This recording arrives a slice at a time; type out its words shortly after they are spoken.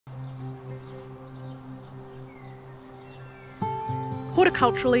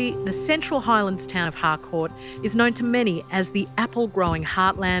Horticulturally, the Central Highlands town of Harcourt is known to many as the apple-growing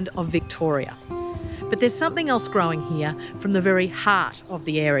heartland of Victoria. But there's something else growing here from the very heart of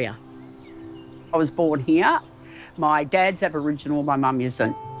the area. I was born here. My dad's Aboriginal, my mum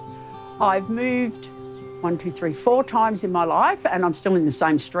isn't. I've moved 4 times in my life and I'm still in the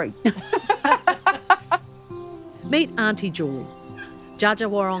same street. Meet Aunty Julie, Dja Dja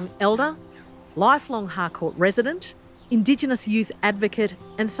Wurrung elder, lifelong Harcourt resident, Indigenous youth advocate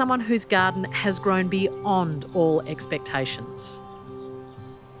and someone whose garden has grown beyond all expectations.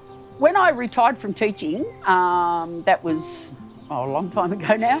 When I retired from teaching, that was a long time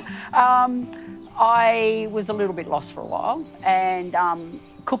ago now, I was a little bit lost for a while and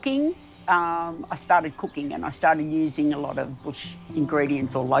cooking, I started cooking and I started using a lot of bush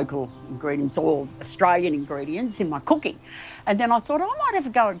ingredients or local ingredients or Australian ingredients in my cooking. And then I thought, I might have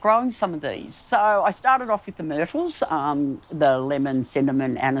a go at growing some of these. So I started off with the myrtles, the lemon,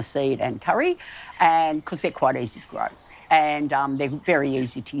 cinnamon, aniseed and curry, and because they're quite easy to grow and they're very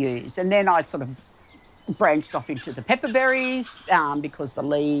easy to use. And then I sort of branched off into the pepperberries because the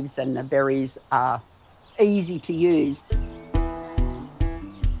leaves and the berries are easy to use.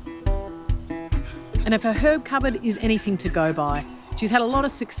 And if her herb cupboard is anything to go by, she's had a lot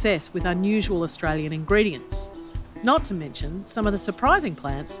of success with unusual Australian ingredients. Not to mention some of the surprising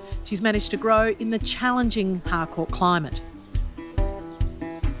plants she's managed to grow in the challenging Harcourt climate.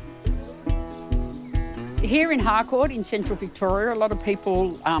 Here in Harcourt, in central Victoria, a lot of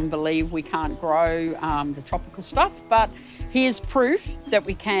people believe we can't grow the tropical stuff, but here's proof that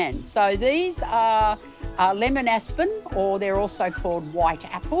we can. So these are lemon aspen, or they're also called white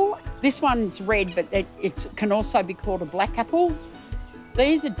apple. This one's red, but it can also be called a black apple.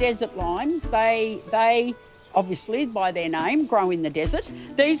 These are desert limes. They obviously, by their name, grow in the desert.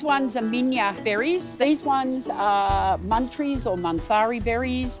 These ones are minya berries. These ones are muntries or munthari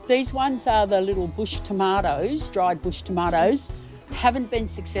berries. These ones are the little bush tomatoes, dried bush tomatoes. Haven't been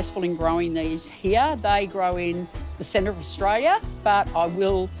successful in growing these here. They grow in the centre of Australia, but I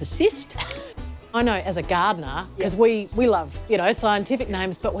will persist. I know as a gardener, because we love, scientific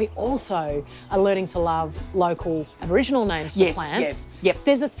names, but we also are learning to love local Aboriginal names for plants. Yep.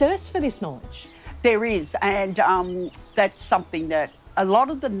 There's a thirst for this knowledge. There is, and that's something that a lot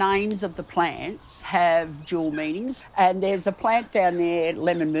of the names of the plants have dual meanings. And there's a plant down there,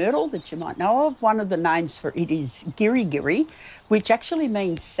 lemon myrtle, that you might know of. One of the names for it is giri giri, which actually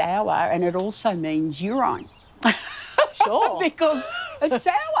means sour, and it also means urine. Sure. Because it's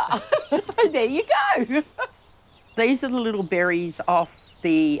sour. So there you go. These are the little berries off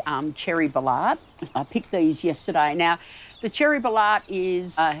the cherry ballard. I picked these yesterday. Now, the cherry ballard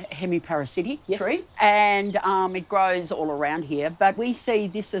is a hemiparasitic tree, and it grows all around here. But we see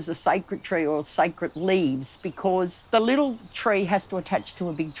this as a sacred tree or sacred leaves because the little tree has to attach to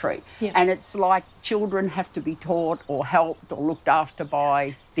a big tree. Yeah. And it's like children have to be taught or helped or looked after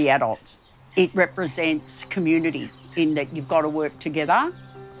by the adults. It represents community in that you've got to work together.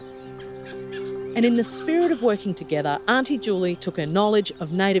 And in the spirit of working together, Aunty Julie took her knowledge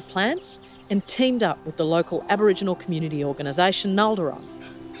of native plants and teamed up with the local Aboriginal community organisation, Nulderung,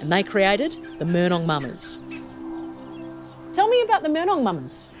 and they created the Murnong Mamas. Tell me about the Murnong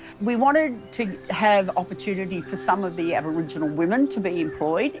Mamas. We wanted to have opportunity for some of the Aboriginal women to be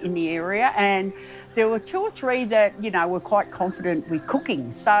employed in the area, and there were 2 or 3 that, were quite confident with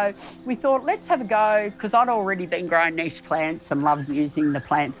cooking. So we thought, let's have a go, because I'd already been growing these plants and loved using the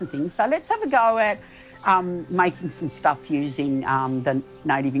plants and things. So let's have a go at making some stuff using the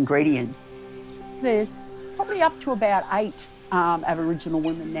native ingredients. There's probably up to about 8 Aboriginal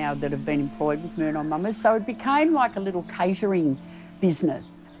women now that have been employed with Murnong Mamas. So it became like a little catering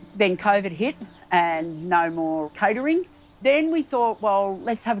business. Then COVID hit and no more catering. Then we thought, well,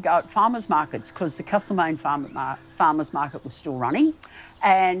 let's have a go at farmers markets because the Castlemaine farmers market was still running.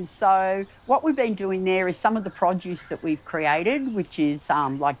 And so what we've been doing there is some of the produce that we've created, which is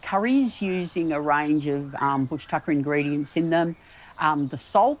like curries using a range of bush tucker ingredients in them, the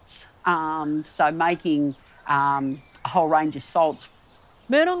salts, so making a whole range of salts.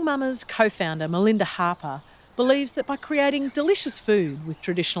 Murnong Mamas co-founder Melinda Harper believes that by creating delicious food with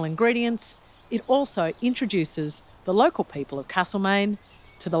traditional ingredients, it also introduces the local people of Castlemaine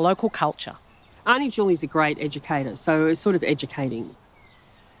to the local culture. Aunty Julie's a great educator, so we're sort of educating.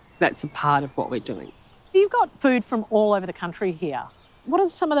 That's a part of what we're doing. You've got food from all over the country here. What are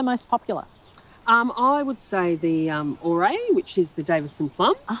some of the most popular? I would say the oree, which is the Davison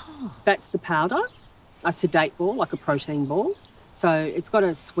plum. Oh. That's the powder. It's a date ball, like a protein ball. So it's got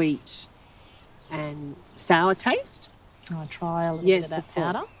a sweet and sour taste. I'll try a little bit of that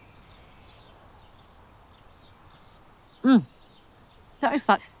powder. That is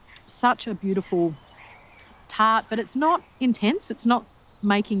such a beautiful tart, but it's not intense. It's not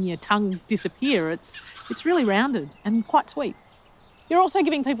making your tongue disappear. It's really rounded and quite sweet. You're also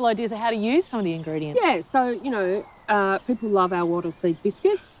giving people ideas of how to use some of the ingredients. Yeah, so, you know, people love our wattle seed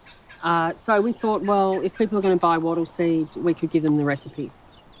biscuits. So we thought, well, if people are going to buy wattle seed, we could give them the recipe.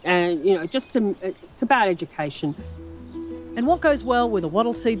 And, you know, it's about education. And what goes well with a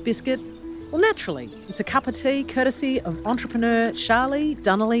wattle seed biscuit? Well, naturally, it's a cup of tea courtesy of entrepreneur Charlie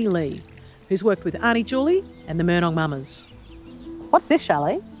Dunley Lee, who's worked with Aunty Julie and the Murnong Mamas. What's this,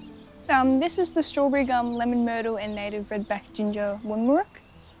 Charlie? This is the strawberry gum, lemon myrtle and native redback ginger Wurrung.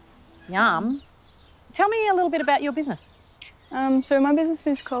 Yum. Tell me a little bit about your business. So my business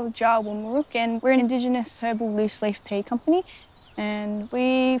is called Dja Dja Wurrung and we're an Indigenous herbal loose leaf tea company. And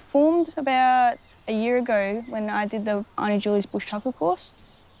we formed about a year ago when I did the Aunty Julie's bush tucker course.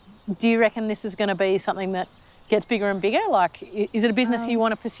 Do you reckon this is going to be something that gets bigger and bigger? Like, is it a business you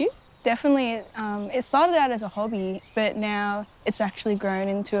want to pursue? Definitely. It started out as a hobby, but now it's actually grown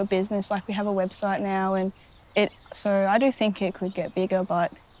into a business. Like we have a website now, and so I do think it could get bigger,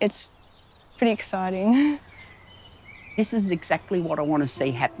 but it's pretty exciting. This is exactly what I want to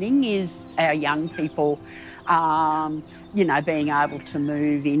see happening, is our young people, you know, being able to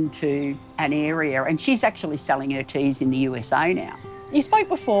move into an area. And she's actually selling her teas in the USA now. You spoke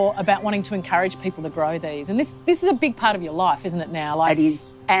before about wanting to encourage people to grow these, and this is a big part of your life, isn't it now? It is,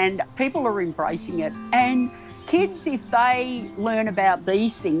 and people are embracing it. And kids, if they learn about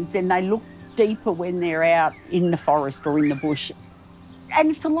these things, then they look deeper when they're out in the forest or in the bush. And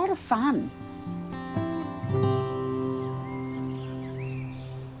it's a lot of fun.